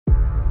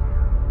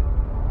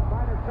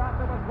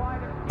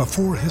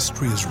Before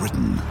history is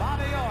written,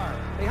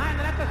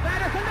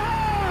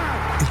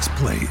 it's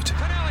played.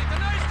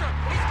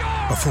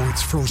 Before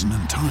it's frozen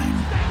in time,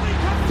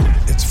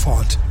 it's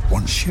fought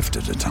one shift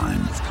at a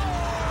time.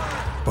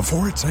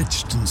 Before it's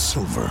etched in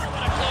silver,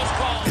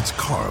 it's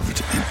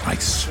carved in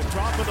ice.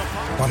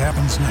 What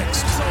happens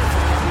next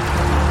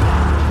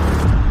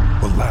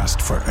will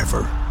last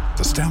forever.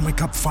 The Stanley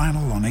Cup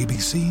Final on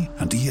ABC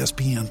and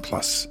ESPN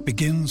Plus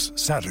begins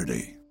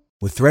Saturday.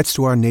 With threats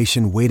to our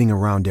nation waiting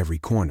around every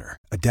corner,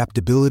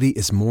 adaptability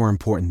is more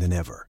important than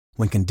ever.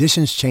 When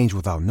conditions change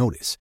without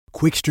notice,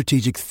 quick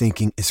strategic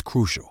thinking is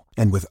crucial.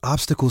 And with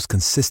obstacles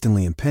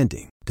consistently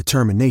impending,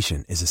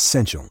 determination is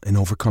essential in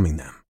overcoming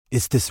them.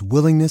 It's this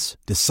willingness,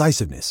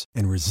 decisiveness,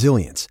 and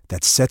resilience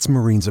that sets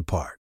Marines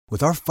apart.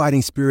 With our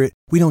fighting spirit,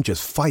 we don't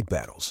just fight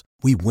battles,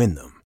 we win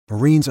them.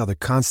 Marines are the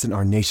constant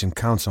our nation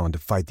counts on to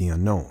fight the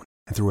unknown.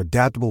 And through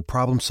adaptable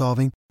problem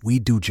solving, we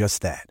do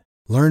just that.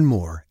 Learn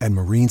more at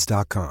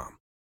marines.com.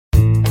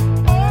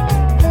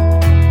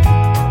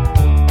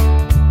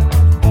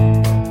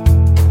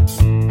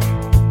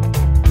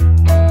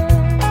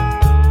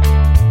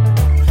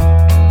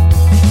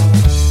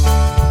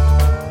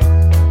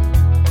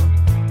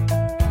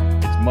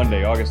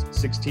 Monday, August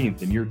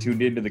 16th, and you're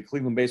tuned into the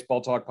Cleveland Baseball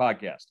Talk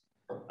podcast.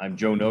 I'm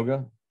Joe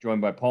Noga,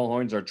 joined by Paul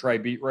Hoynes, our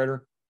tri-beat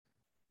writer.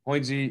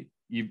 Hoynesy,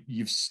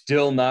 you've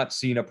still not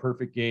seen a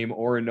perfect game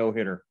or a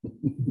no-hitter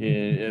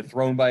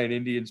thrown by an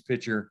Indians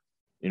pitcher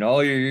in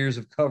all your years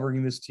of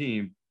covering this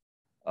team.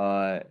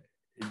 Triston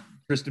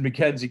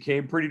McKenzie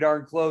came pretty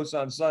darn close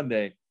on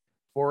Sunday,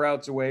 4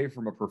 outs away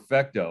from a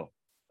perfecto.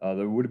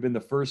 That would have been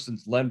the first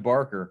since Len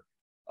Barker.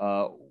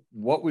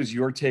 What was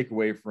your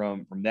takeaway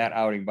from that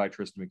outing by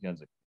Triston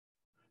McKenzie?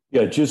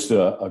 Yeah, just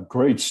a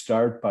great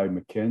start by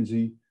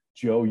McKenzie.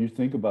 Joe, you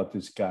think about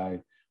this guy.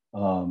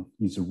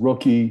 He's a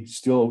rookie,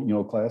 still,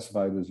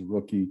 classified as a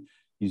rookie.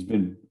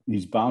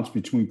 He's bounced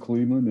between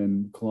Cleveland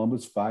and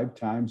Columbus 5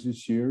 times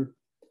this year.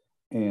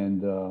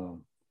 And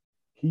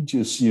they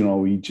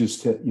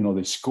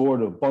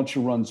scored a bunch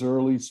of runs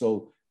early,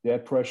 so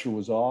that pressure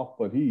was off,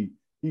 but he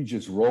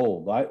just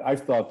rolled. I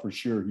thought for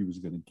sure he was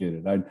going to get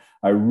it.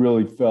 I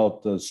really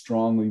felt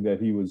strongly that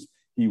he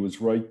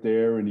was right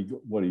there, and he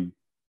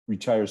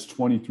retires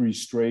 23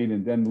 straight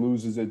and then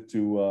loses it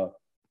to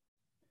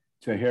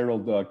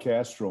Harold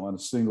Castro on a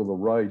single to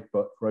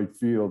right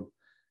field.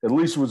 At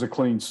least it was a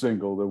clean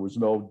single. There was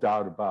no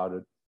doubt about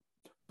it.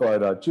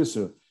 But just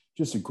a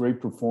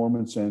great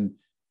performance, and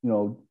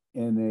it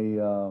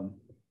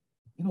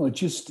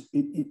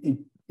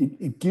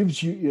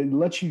gives you, it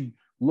lets you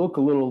look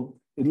a little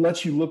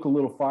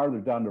farther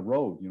down the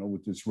road,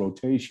 with this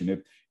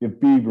rotation. If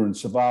Bieber and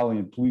Savali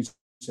and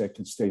Plesac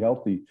can stay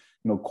healthy,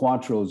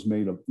 Quantrill has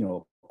made a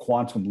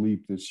quantum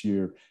leap this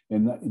year.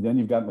 And then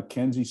you've got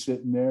McKenzie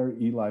sitting there,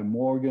 Eli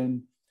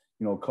Morgan,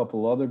 a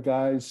couple other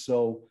guys.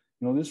 So,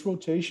 this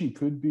rotation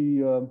could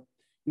be,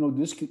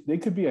 they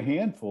could be a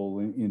handful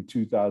in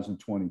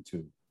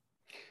 2022.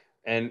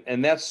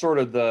 And that's sort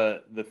of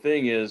the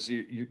thing is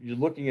you're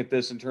looking at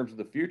this in terms of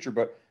the future,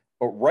 but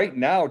right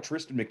now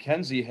Triston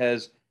McKenzie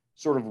has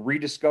sort of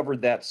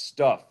rediscovered that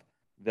stuff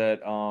that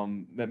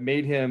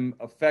made him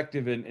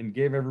effective and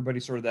gave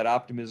everybody sort of that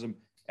optimism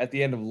at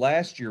the end of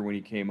last year when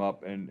he came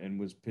up and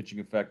was pitching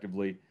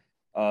effectively.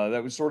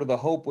 That was sort of the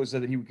hope, was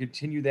that he would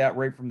continue that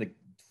right from the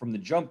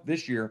jump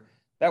this year.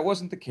 That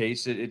wasn't the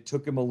case. It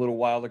took him a little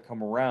while to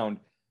come around,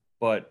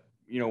 but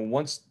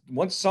once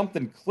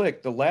something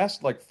clicked, the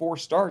last 4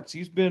 starts,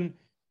 he's been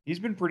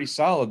pretty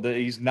solid.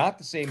 He's not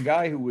the same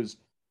guy who was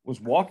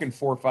walking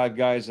 4 or 5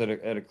 guys at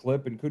a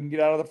clip and couldn't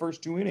get out of the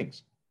first 2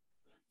 innings.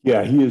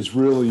 Yeah, he is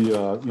really,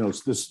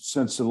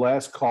 since the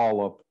last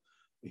call up,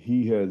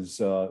 he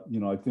has, I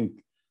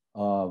think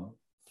 5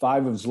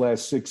 of his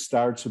last 6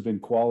 starts have been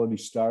quality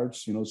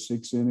starts,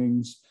 6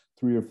 innings,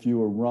 3 or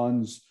fewer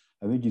runs.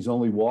 I think he's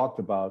only walked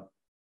about,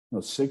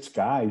 6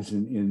 guys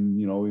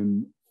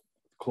in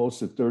close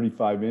to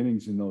 35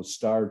 innings in those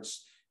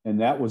starts.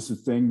 And that was the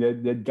thing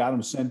that got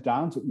him sent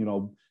down to,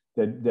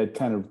 that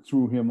kind of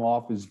threw him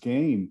off his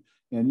game.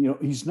 And,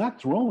 he's not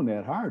throwing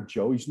that hard,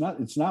 Joe. It's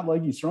not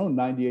like he's throwing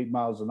 98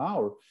 miles an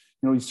hour.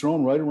 He's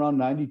throwing right around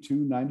 92,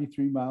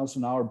 93 miles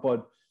an hour.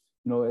 But,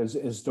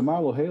 as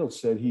DeMarlo Hale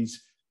said,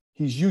 he's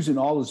using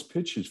all his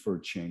pitches for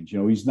a change.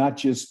 He's not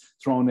just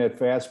throwing that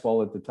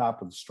fastball at the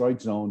top of the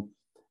strike zone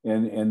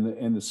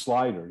and the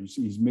slider.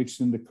 He's mixed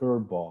in the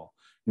curveball.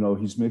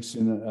 He's mixed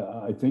in,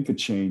 I think, a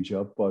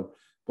changeup. But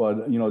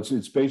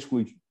it's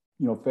basically,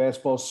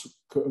 fastball,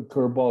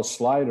 curveball,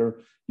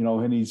 slider,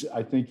 and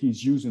I think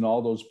he's using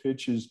all those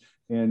pitches.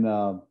 And,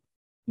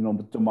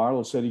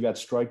 DeMarlo said he got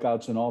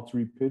strikeouts in all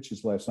 3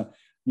 pitches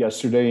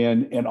yesterday.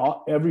 And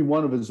every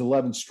one of his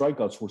 11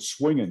 strikeouts were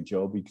swinging,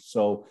 Joe.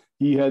 So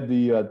he had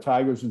the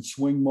Tigers in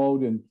swing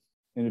mode. And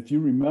if you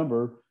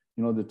remember,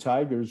 the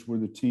Tigers were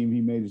the team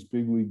he made his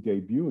big league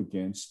debut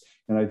against.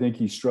 And I think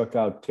he struck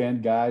out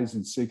 10 guys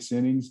in 6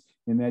 innings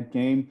in that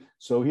game.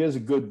 So he has a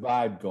good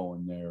vibe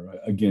going there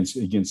against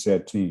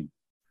that team.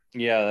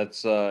 Yeah,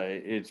 that's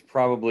it's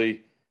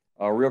probably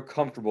real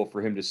comfortable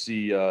for him to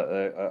see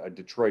a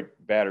Detroit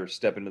batter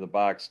step into the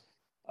box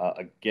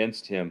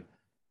against him.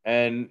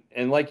 And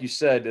like you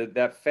said,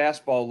 that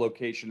fastball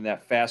location,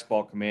 that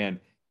fastball command,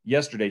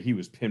 yesterday he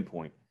was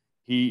pinpoint.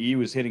 He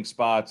was hitting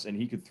spots, and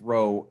he could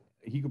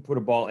put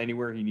a ball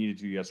anywhere he needed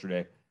to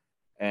yesterday.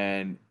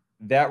 And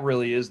that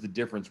really is the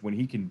difference. When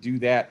he can do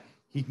that,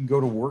 he can go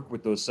to work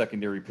with those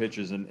secondary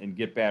pitches and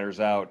get batters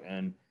out.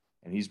 And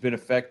he's been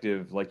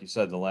effective, like you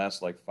said, the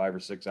last like 5 or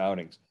 6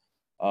 outings.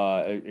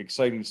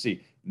 Exciting to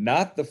see.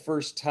 Not the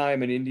first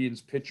time an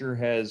Indians pitcher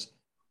has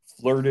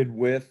flirted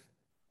with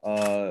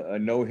a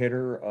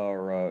no-hitter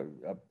or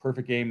a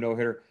perfect game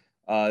no-hitter.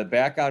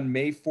 Back on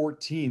May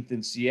 14th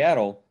in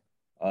Seattle,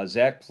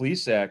 Zach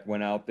Plesac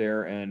went out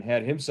there and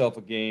had himself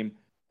a game.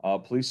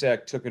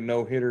 Plesac took a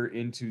no-hitter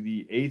into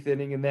the 8th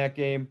inning in that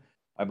game.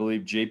 I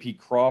believe J.P.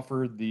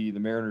 Crawford, the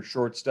Mariners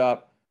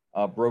shortstop,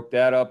 broke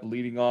that up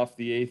leading off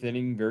the 8th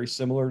inning, very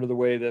similar to the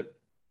way that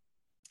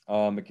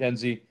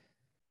McKenzie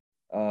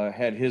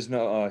had his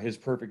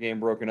perfect game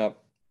broken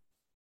up.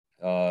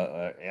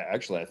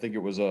 Actually, I think it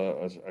was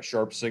a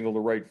sharp single to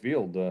right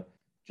field,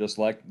 just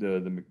like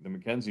the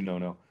McKenzie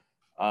no-no.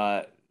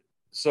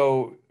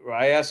 So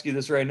I ask you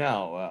this right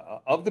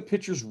now: of the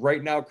pitchers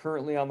right now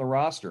currently on the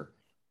roster,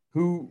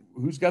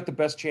 who's got the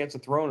best chance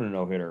of throwing a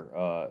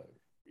no-hitter,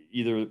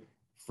 either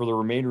for the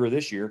remainder of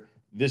this year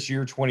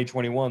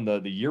 2021,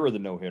 the year of the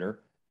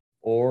no-hitter,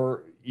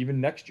 or even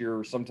next year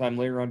or sometime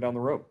later on down the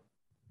road?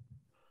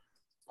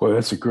 Well,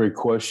 that's a great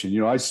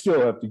question. I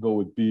still have to go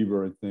with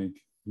Bieber. I think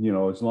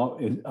as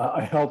long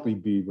a healthy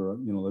Bieber.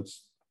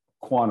 Let's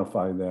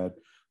quantify that.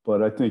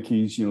 But I think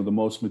he's the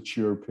most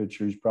mature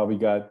pitcher. He's probably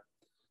got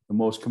the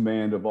most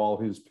command of all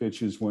his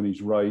pitches when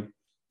he's right.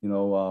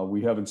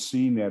 We haven't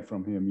seen that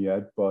from him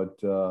yet, but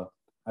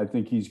I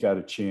think he's got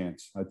a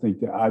chance. I think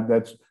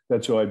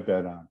that's who I'd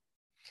bet on.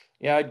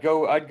 Yeah, I'd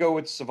go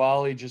with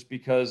Savali just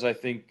because I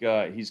think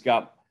he's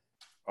got.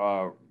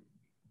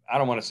 I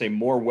don't want to say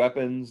more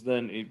weapons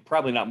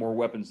probably not more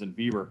weapons than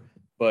Bieber,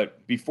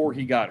 but before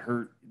he got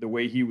hurt, the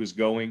way he was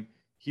going,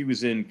 he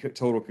was in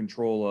total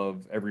control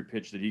of every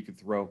pitch that he could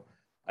throw.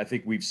 I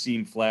think we've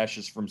seen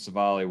flashes from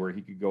Savali where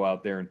he could go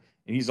out there, and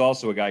he's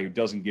also a guy who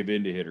doesn't give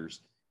in to hitters.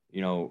 He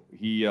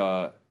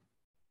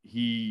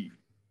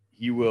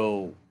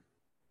will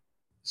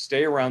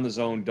stay around the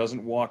zone,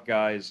 doesn't walk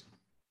guys,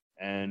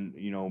 and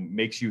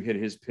makes you hit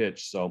his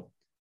pitch. So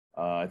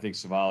I think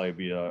Savali would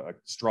be a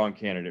strong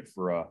candidate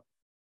for a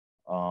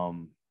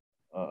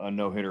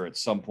no-hitter at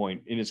some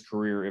point in his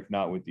career, if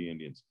not with the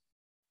Indians.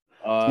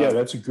 Yeah,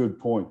 that's a good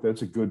point.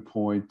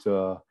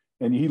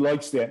 And he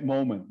likes that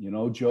moment,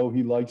 Joe.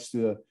 He likes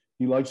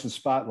the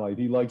spotlight.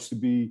 He likes to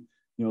be,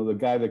 the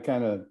guy that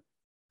kind of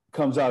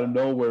comes out of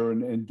nowhere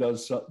and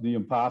does the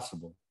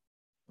impossible.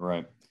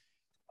 Right.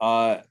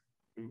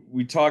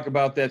 We talk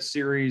about that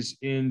series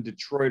in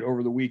Detroit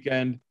over the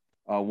weekend.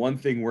 One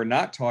thing we're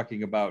not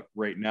talking about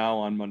right now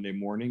on Monday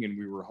morning, and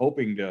we were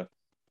hoping to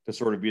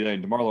sort of be that,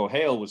 and DeMarlo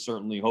Hale was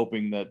certainly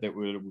hoping that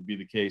would be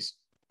the case.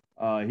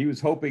 He was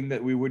hoping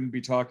that we wouldn't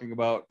be talking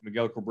about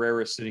Miguel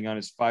Cabrera sitting on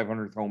his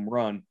 500th home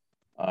run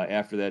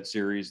after that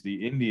series.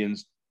 The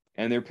Indians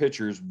and their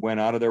pitchers went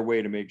out of their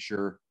way to make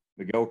sure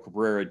Miguel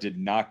Cabrera did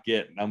not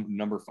get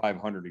number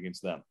 500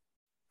 against them.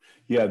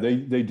 Yeah, they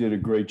did a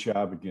great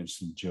job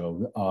against him,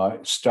 Joe.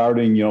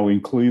 Starting, in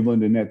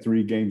Cleveland in that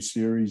 3-game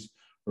series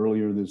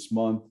earlier this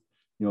month,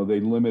 they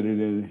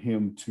limited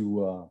him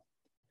to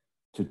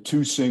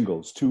 2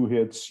 singles, 2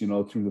 hits, he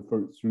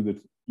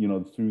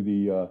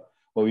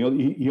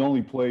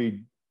only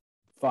played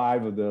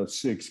 5 of the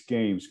 6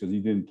 games because he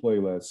didn't play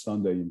last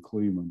Sunday in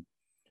Cleveland.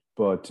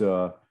 But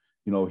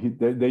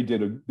they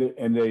did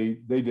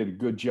a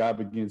good job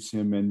against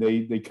him, and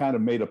they kind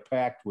of made a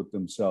pact with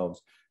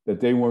themselves that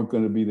they weren't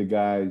going to be the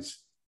guys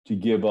to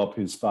give up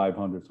his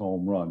 500th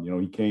home run.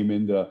 He came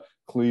into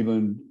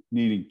Cleveland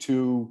needing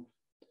 2.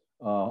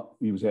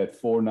 He was at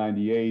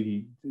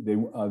 498.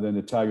 Then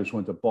the Tigers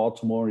went to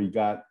Baltimore. He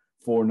got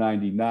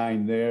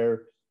 499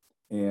 there.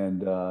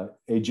 And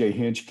AJ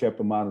Hinch kept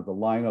him out of the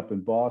lineup in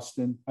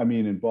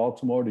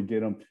Baltimore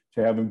to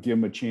have him give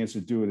him a chance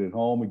to do it at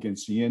home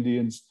against the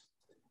Indians.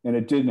 And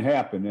it didn't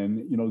happen.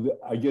 And,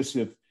 I guess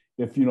if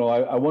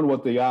I wonder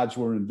what the odds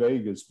were in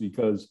Vegas,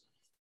 because,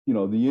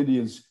 the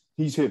Indians,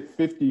 he's hit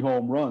 50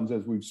 home runs,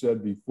 as we've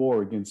said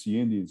before, against the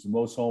Indians, the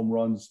most home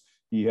runs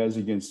he has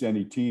against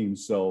any team.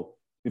 So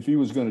if he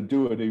was going to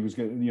do it, he was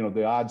going to,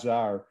 the odds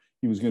are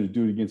he was going to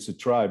do it against the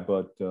Tribe.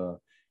 But,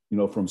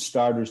 from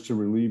starters to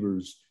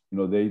relievers,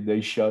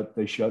 they shut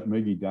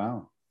Miggy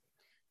down.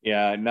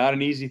 Yeah, not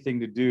an easy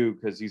thing to do,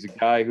 because he's a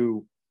guy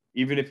who,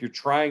 even if you're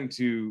trying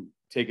to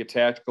take a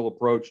tactical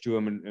approach to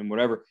him and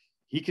whatever,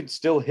 he can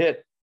still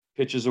hit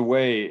pitches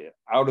away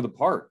out of the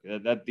park.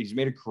 That he's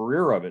made a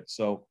career of it.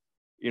 So,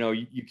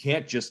 you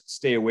can't just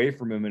stay away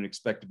from him and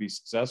expect to be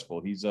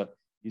successful. He's a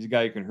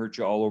guy who can hurt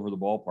you all over the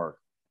ballpark.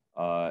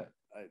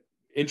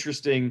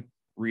 Interesting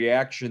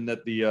reaction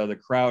that the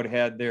crowd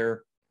had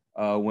there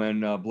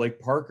when Blake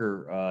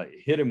Parker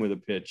hit him with a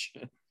pitch.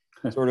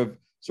 sort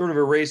sort of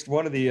erased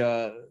one of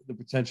the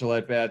potential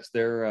at bats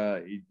there.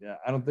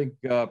 I don't think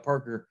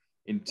Parker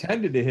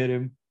intended to hit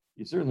him.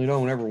 You certainly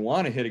don't ever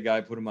want to hit a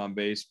guy, put him on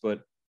base,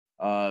 but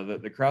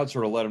the crowd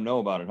sort of let him know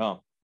about it, huh?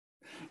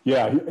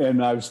 Yeah,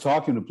 and I was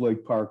talking to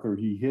Blake Parker.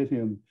 He hit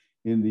him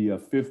in the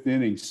fifth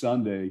inning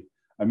Saturday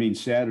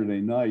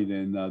night,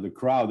 and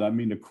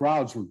the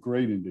crowds were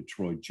great in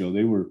Detroit, Joe.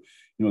 They were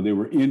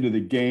into the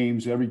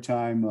games. Every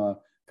time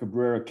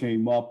Cabrera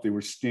came up, they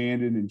were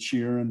standing and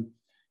cheering.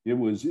 It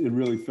was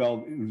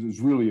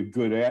really a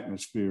good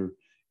atmosphere,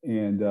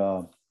 and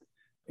so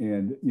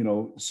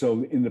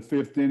in the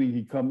fifth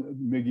inning,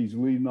 Miggy's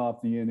leading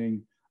off the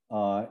inning,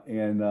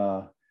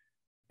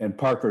 and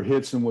Parker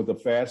hits him with a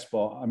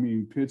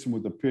fastball. Hits him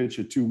with a pitch,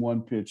 a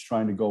 2-1 pitch,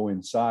 trying to go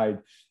inside.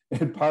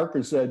 And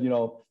Parker said,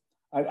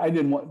 I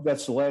didn't want,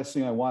 that's the last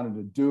thing I wanted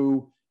to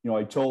do.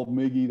 I told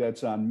Miggy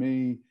that's on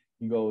me.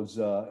 He goes,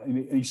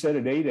 and he said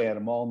it ate at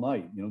him all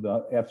night,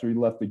 after he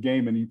left the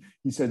game. And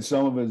he said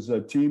some of his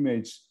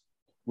teammates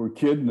were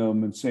kidding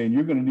him and saying,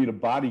 you're going to need a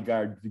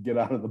bodyguard to get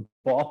out of the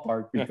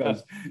ballpark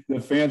because the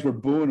fans were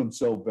booing him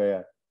so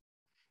bad.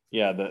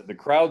 Yeah, the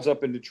crowds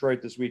up in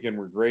Detroit this weekend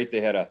were great.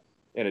 They had a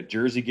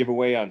jersey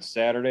giveaway on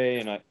Saturday,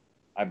 and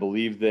I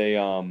believe they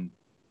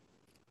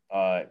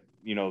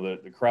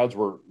the crowds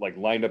were like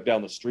lined up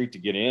down the street to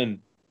get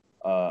in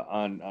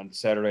on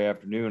Saturday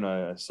afternoon.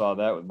 I saw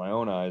that with my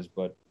own eyes,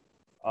 but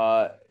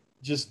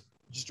just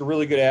a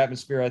really good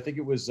atmosphere. I think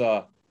it was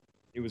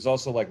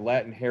also like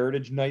Latin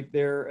Heritage Night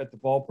there at the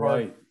ballpark,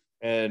 right.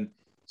 And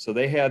so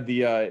they had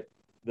the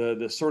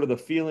sort of the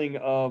feeling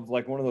of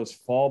like one of those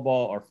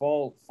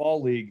fall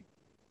league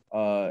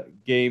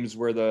games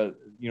where the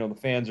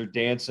fans are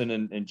dancing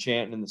and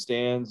chanting in the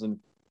stands, and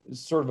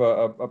it's sort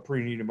of a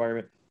pretty neat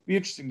environment. It'd be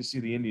interesting to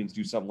see the Indians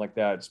do something like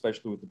that,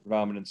 especially with the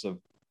predominance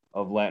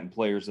of Latin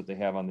players that they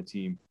have on the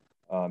team.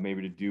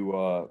 Maybe to do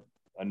a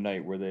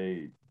night where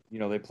they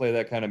play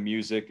that kind of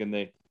music and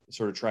they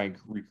sort of try and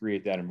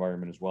recreate that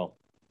environment as well.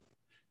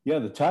 Yeah,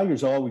 the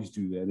Tigers always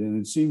do that, and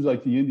it seems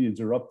like the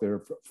Indians are up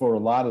there for a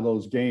lot of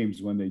those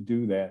games when they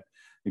do that.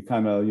 They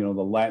kind of,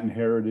 the Latin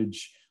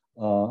Heritage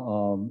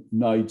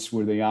nights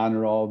where they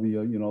honor all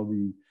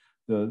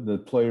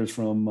the players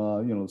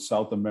from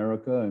South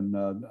America and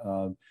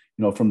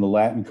from the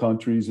Latin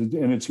countries, and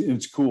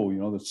it's cool.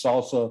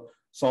 The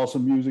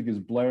salsa music is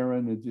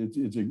blaring.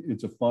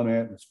 It's a fun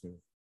atmosphere.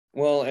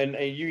 Well, and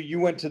you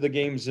went to the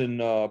games in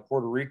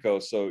Puerto Rico,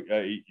 so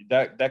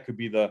that could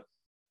be the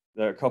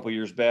couple of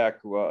years back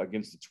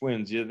against the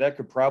Twins. Yeah, that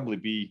could probably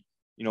be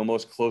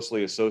most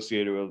closely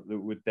associated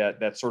with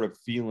that sort of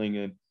feeling,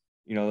 and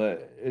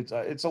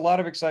it's a lot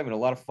of excitement, a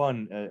lot of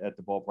fun at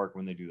the ballpark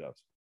when they do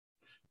those.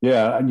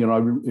 Yeah,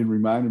 it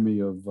reminded me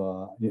of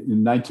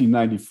in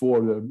 1994,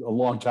 a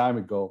long time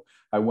ago.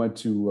 I went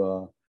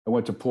to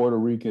Puerto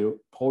Rico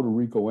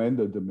and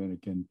the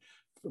Dominican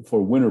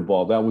for winter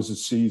ball. That was a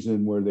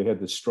season where they had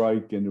the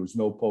strike and there was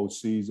no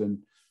postseason.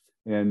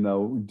 And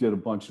we did a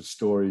bunch of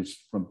stories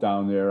from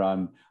down there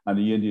on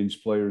the Indians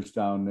players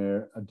down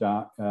there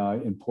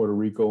in Puerto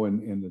Rico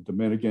and in the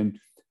Dominican.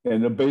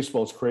 And the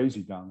baseball's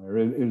crazy down there.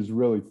 It is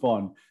really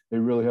fun. They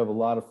really have a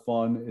lot of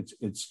fun.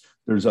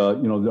 There's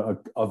a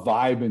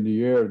vibe in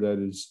the air that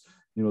is,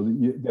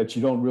 that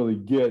you don't really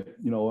get,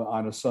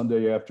 on a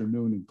Sunday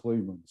afternoon in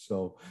Cleveland.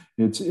 So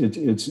it's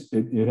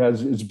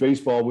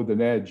baseball with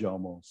an edge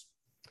almost.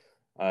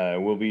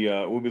 We'll be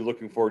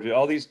looking forward to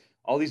all these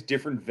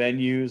different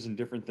venues and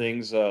different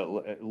things.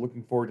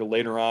 Looking forward to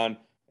later on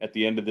at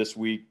the end of this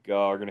week.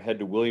 We're going to head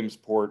to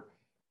Williamsport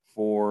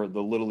for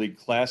the Little League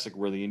Classic,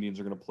 where the Indians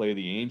are going to play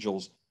the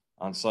Angels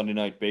on Sunday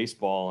Night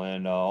Baseball,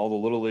 and all the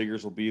Little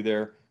Leaguers will be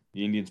there.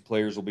 The Indians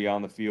players will be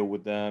on the field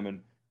with them,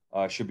 and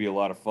should be a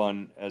lot of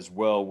fun as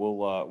well.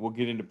 We'll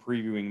get into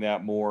previewing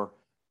that more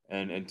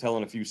and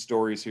telling a few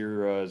stories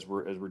here as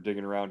we're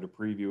digging around to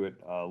preview it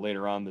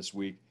later on this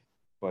week.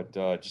 But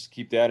just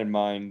keep that in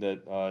mind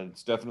that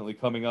it's definitely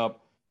coming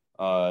up.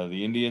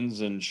 The Indians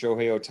and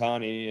Shohei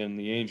Ohtani and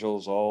the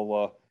Angels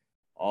all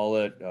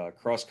at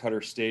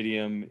Crosscutter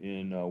Stadium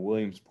in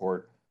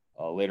Williamsport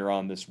later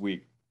on this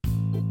week.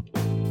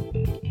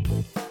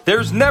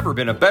 There's never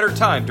been a better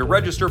time to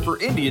register for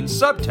Indians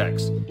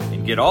Subtext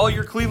and get all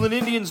your Cleveland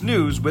Indians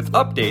news with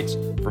updates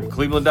from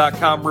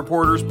Cleveland.com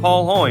reporters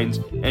Paul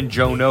Hoynes and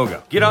Joe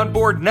Noga. Get on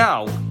board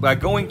now by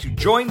going to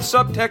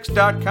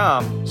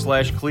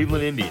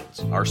joinsubtext.com/Cleveland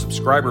Indians. Our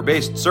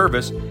subscriber-based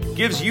service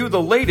gives you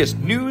the latest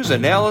news,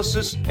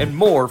 analysis, and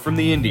more from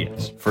the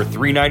Indians. For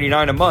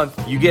 $3.99 a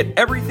month, you get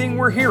everything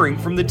we're hearing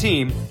from the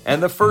team and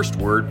the first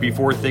word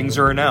before things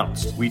are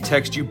announced. We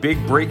text you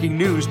big breaking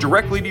news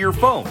directly to your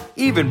phone,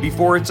 even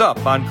before it's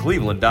up on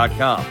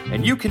Cleveland.com.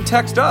 And you can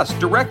text us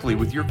directly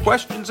with your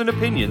questions and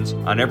opinions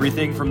on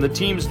everything from the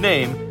team's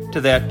name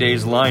to that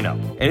day's lineup.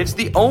 And it's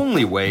the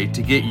only way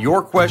to get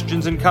your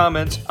questions and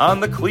comments on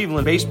the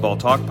Cleveland Baseball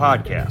Talk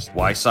podcast.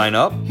 Why sign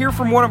up? Hear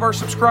from one of our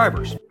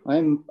subscribers.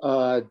 I'm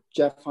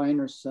Jeff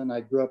Heinerson.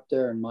 I grew up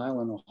there in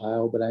Milan,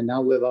 Ohio, but I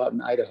now live out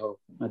in Idaho.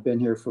 I've been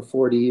here for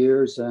 40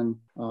 years, and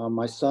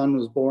my son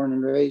was born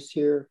and raised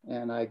here,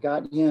 and I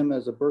got him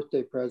as a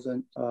birthday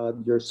present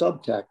your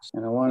subtext.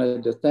 And I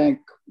wanted to thank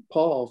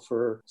Paul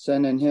for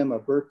sending him a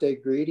birthday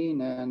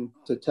greeting and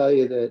to tell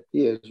you that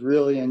he is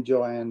really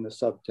enjoying the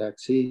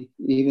subtext.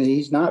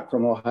 He's not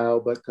from Ohio,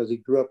 but because he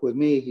grew up with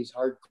me, he's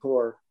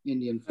hardcore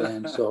Indian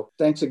fan. So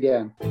thanks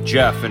again.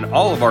 Jeff and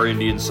all of our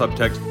Indian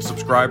Subtext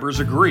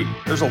subscribers agree.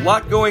 There's a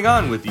lot going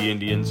on with the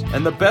Indians,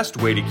 and the best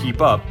way to keep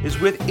up is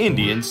with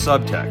Indian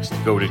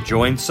Subtext. Go to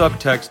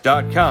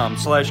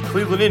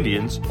joinsubtext.com/Cleveland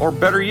Indians, or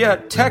better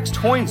yet, text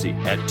Hoinsey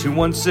at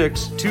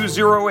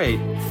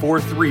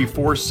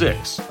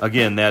 216-208-4346.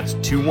 Again, that's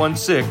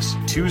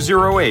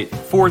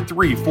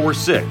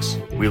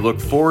 216-208-4346. We look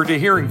forward to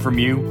hearing from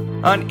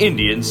you on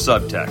Indian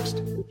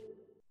Subtext.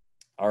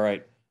 All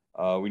right.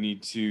 We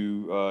need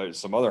to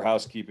some other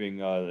housekeeping.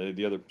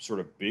 The other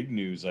sort of big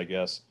news, I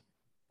guess,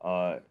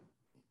 not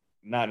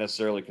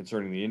necessarily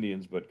concerning the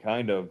Indians, but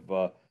kind of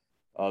the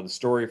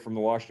story from the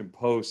Washington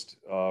Post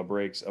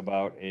breaks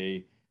about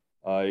a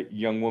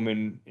young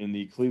woman in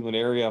the Cleveland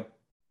area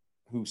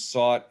who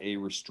sought a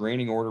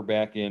restraining order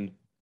back in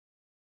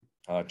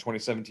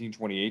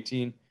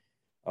 2017-2018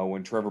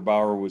 when Trevor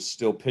Bauer was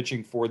still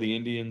pitching for the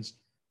Indians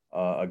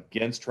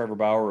against Trevor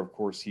Bauer. Of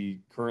course,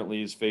 he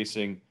currently is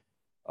facing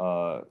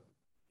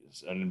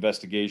an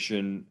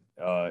investigation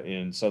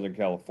in Southern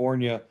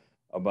California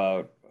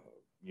about,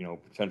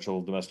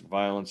 potential domestic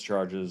violence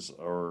charges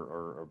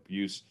or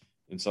abuse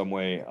in some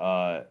way.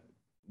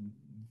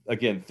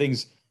 Again,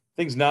 things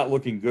not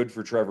looking good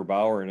for Trevor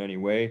Bauer in any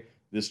way.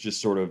 This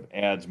just sort of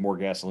adds more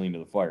gasoline to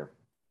the fire.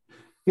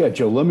 Yeah,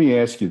 Joe, let me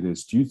ask you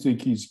this. Do you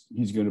think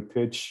he's going to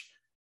pitch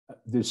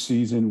this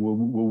season? Will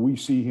we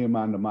see him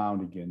on the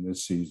mound again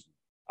this season?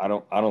 I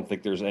don't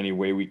think there's any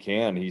way we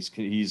can.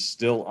 He's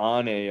still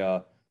on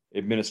a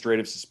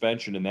administrative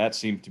suspension, and that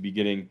seems to be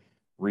getting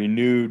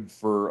renewed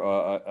for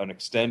an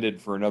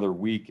extended for another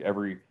week.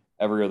 Every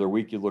other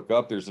week you look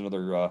up, there's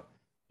another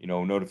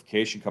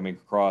notification coming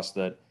across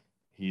that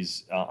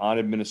he's on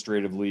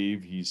administrative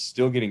leave. He's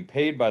still getting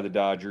paid by the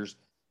Dodgers.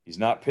 He's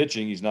not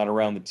pitching. He's not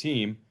around the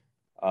team.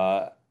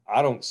 I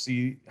don't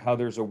see how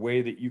there's a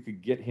way that you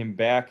could get him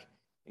back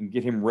and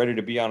get him ready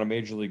to be on a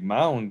major league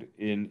mound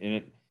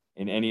in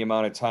any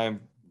amount of time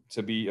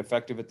to be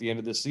effective at the end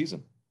of this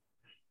season.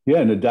 Yeah,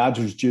 and the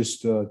Dodgers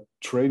just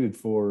traded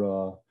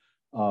for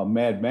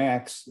Mad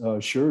Max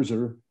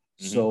Scherzer.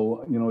 Mm-hmm.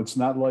 So, it's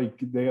not like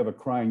they have a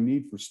crying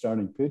need for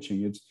starting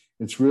pitching.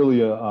 It's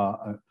really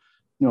I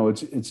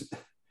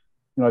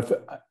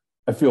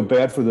feel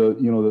bad for the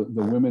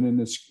women in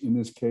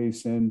this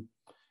case and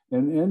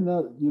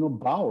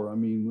Bauer. I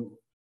mean,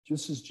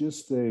 this is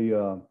just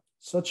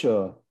such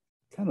a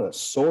kind of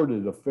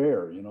sordid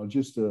affair,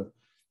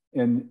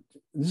 and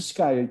this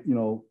guy,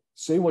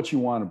 say what you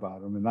want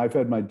about him, and I've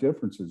had my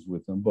differences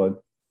with him,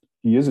 but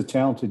he is a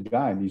talented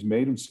guy, and he's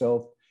made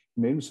himself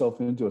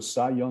into a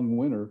Cy Young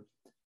winner,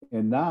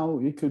 and now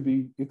it could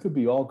be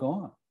all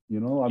gone.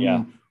 I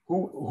mean,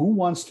 who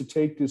wants to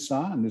take this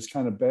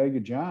kind of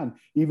baggage on,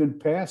 even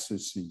past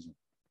this season?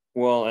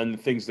 Well, and the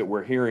things that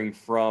we're hearing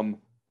from,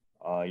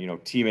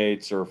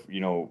 teammates or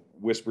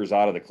whispers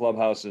out of the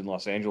clubhouse in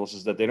Los Angeles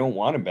is that they don't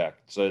want him back.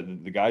 So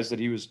the guys that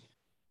he was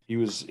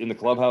in the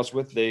clubhouse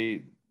with,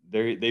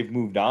 they've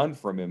moved on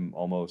from him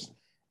almost,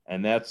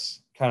 and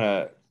that's kind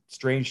of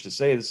strange to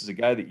say. This is a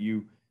guy that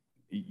you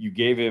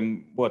gave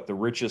him the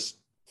richest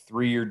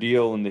 3-year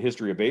deal in the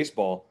history of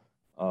baseball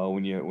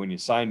when you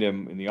signed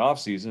him in the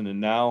offseason,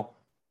 and now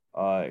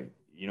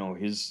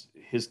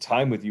his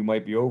time with you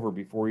might be over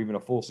before even a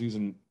full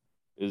season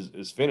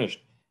is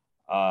finished.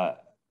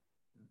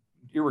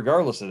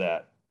 Irregardless of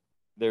that,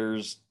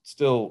 there's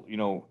still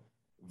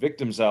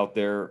victims out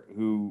there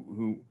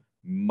who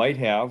might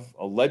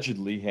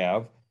allegedly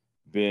have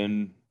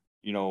been,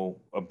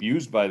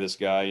 abused by this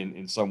guy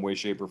in some way,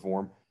 shape, or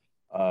form.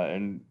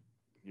 And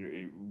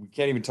we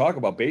can't even talk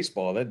about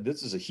baseball.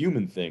 This is a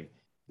human thing.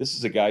 This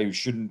is a guy who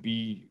shouldn't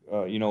be,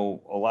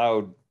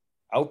 allowed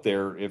out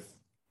there if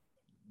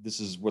this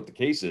is what the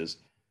case is.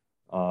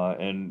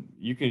 And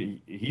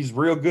he's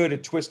real good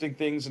at twisting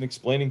things and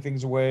explaining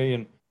things away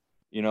and,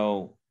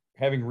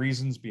 having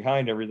reasons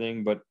behind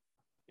everything. But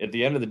at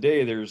the end of the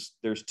day, there's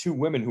 2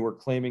 women who are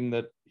claiming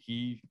that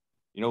he,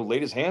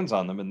 laid his hands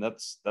on them, and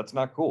that's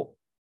not cool.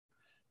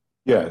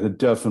 Yeah,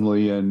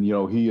 definitely. And,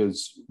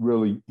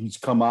 he's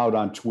come out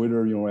on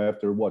Twitter,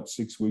 after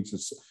 6 weeks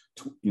of,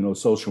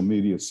 social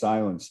media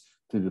silence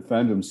to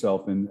defend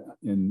himself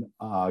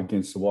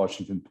against the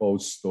Washington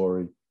Post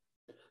story.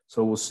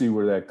 So we'll see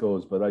where that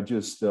goes. But I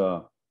just,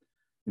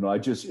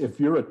 if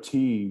you're a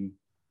team,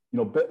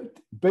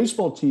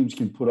 baseball teams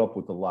can put up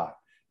with a lot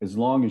as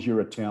long as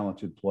you're a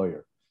talented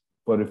player.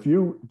 But if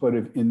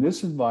in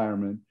this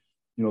environment,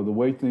 the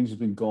way things have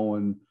been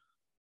going,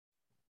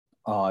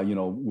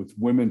 with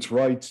women's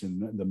rights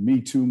and the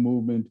Me Too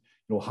movement.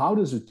 How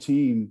does a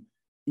team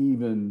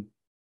even,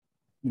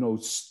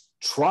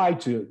 try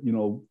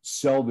to,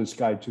 sell this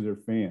guy to their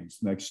fans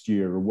next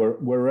year or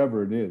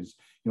wherever it is?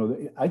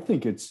 I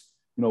think it's,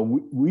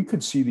 we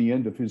could see the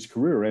end of his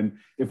career. And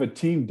if a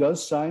team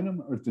does sign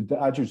him, or if the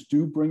Dodgers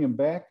do bring him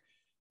back,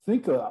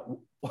 think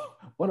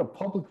what a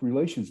public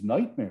relations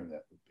nightmare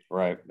that would be.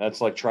 Right. That's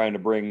like trying to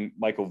bring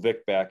Michael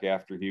Vick back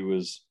after he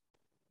was,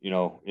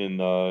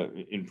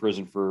 in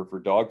prison for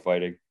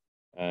dogfighting,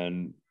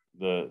 and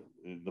the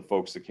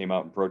folks that came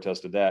out and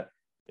protested that.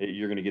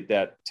 You're going to get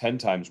that 10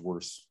 times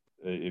worse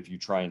if you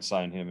try and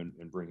sign him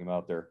and bring him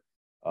out there.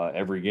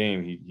 Every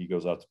game he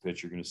goes out to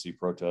pitch, you're going to see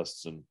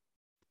protests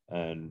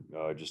and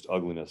just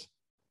ugliness,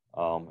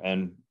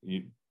 and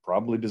you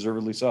probably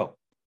deservedly so.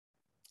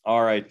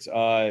 All right,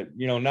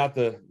 not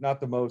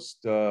the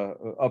most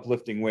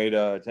uplifting way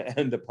to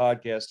end the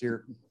podcast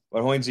here,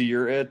 but Hoynesy,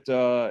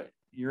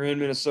 you're in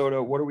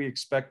Minnesota. What are we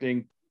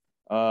expecting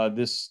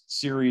this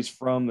series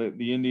from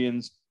the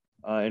Indians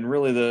and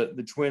really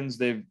the Twins?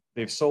 They've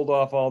sold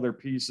off all their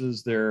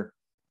pieces.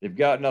 They've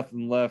got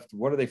nothing left.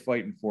 What are they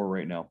fighting for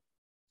right now?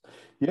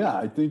 Yeah,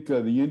 I think the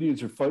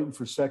Indians are fighting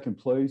for second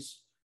place,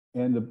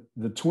 and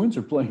the Twins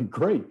are playing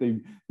great.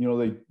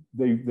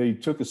 They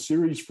took a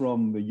series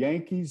from the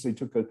Yankees.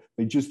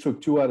 They just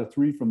took 2 out of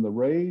 3 from the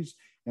Rays,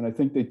 and I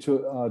think they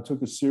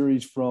took a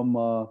series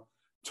from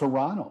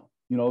Toronto.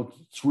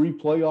 3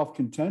 playoff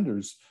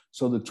contenders.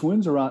 So the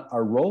Twins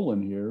are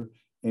rolling here,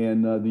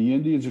 and the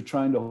Indians are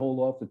trying to hold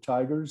off the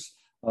Tigers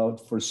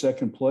for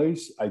second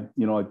place. I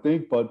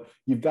think, but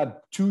you've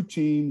got 2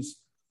 teams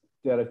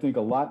that I think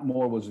a lot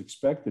more was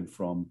expected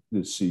from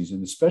this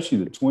season, especially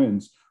the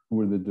Twins, who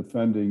were the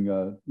defending,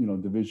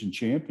 division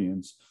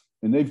champions,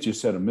 and they've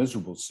just had a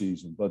miserable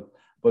season. But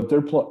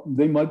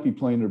they might be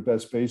playing their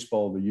best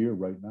baseball of the year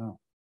right now.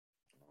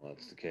 Well,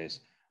 that's the case.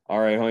 All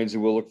right, Hoynesy,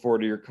 we'll look forward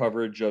to your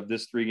coverage of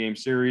this 3-game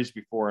series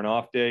before an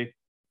off day,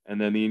 and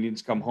then the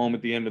Indians come home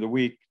at the end of the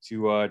week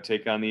to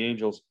take on the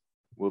Angels.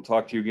 We'll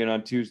talk to you again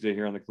on Tuesday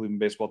here on the Cleveland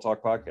Baseball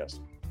Talk podcast.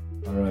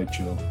 All right,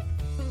 Joe.